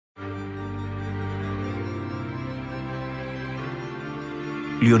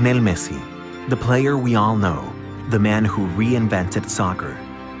Lionel Messi, the player we all know, the man who reinvented soccer,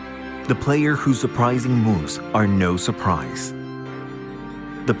 the player whose surprising moves are no surprise,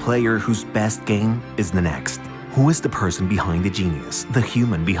 the player whose best game is the next. Who is the person behind the genius, the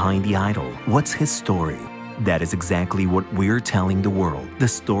human behind the idol? What's his story? That is exactly what we're telling the world. The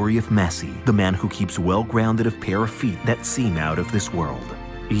story of Messi, the man who keeps well-grounded a pair of feet that seem out of this world.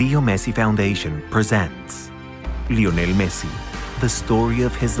 Leo Messi Foundation presents Lionel Messi, the story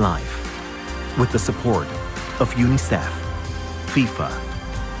of his life, with the support of UNICEF, FIFA,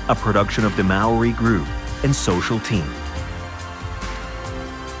 a production of the Maori Group and social team.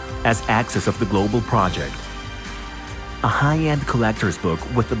 As access of the global project, a high-end collector's book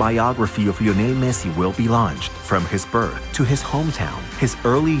with the biography of Lionel Messi will be launched, from his birth to his hometown, his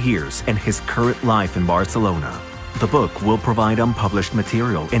early years, and his current life in Barcelona. The book will provide unpublished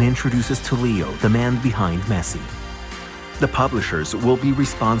material and introduces to Leo, the man behind Messi. The publishers will be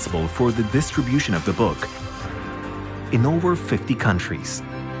responsible for the distribution of the book in over 50 countries,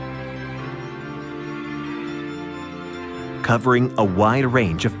 covering a wide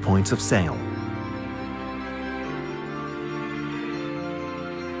range of points of sale.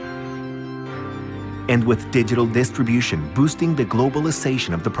 And with digital distribution boosting the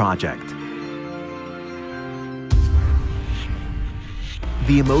globalization of the project.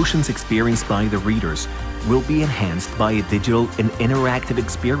 The emotions experienced by the readers will be enhanced by a digital and interactive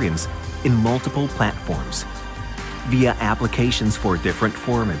experience in multiple platforms, via applications for different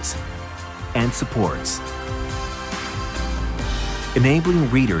formats and supports, enabling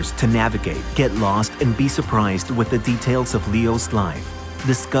readers to navigate, get lost, and be surprised with the details of Leo's life,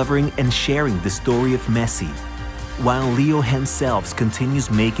 discovering and sharing the story of Messi, while Leo himself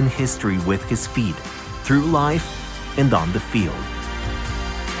continues making history with his feet, through life and on the field.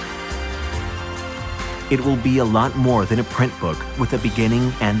 It will be a lot more than a print book with a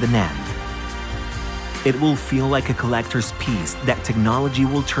beginning and an end. It will feel like a collector's piece that technology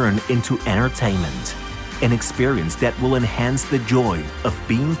will turn into entertainment, an experience that will enhance the joy of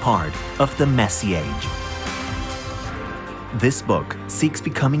being part of the Messi age. This book seeks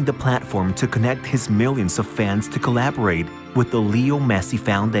becoming the platform to connect his millions of fans to collaborate with the Leo Messi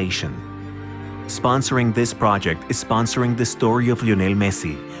Foundation. Sponsoring this project is sponsoring the story of Lionel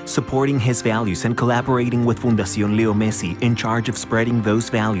Messi, supporting his values and collaborating with Fundación Leo Messi in charge of spreading those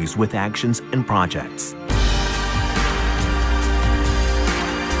values with actions and projects.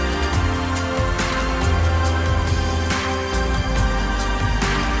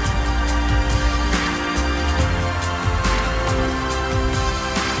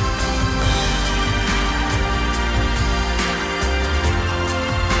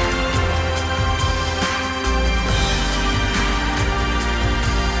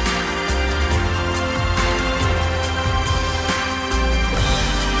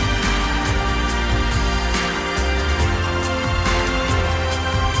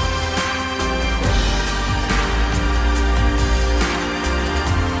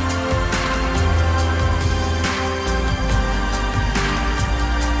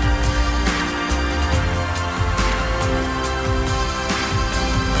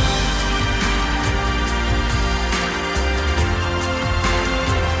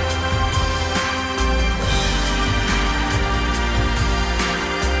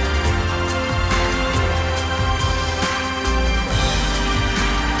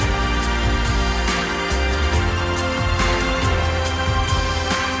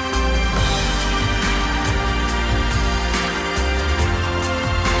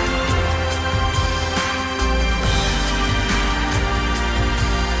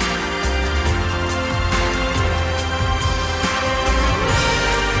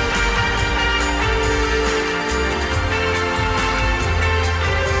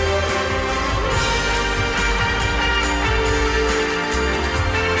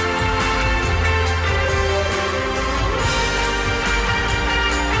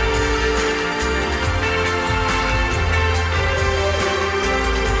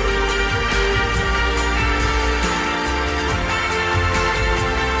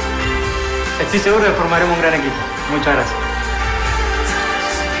 Estoy seguro de formaremos un gran equipo. Muchas gracias.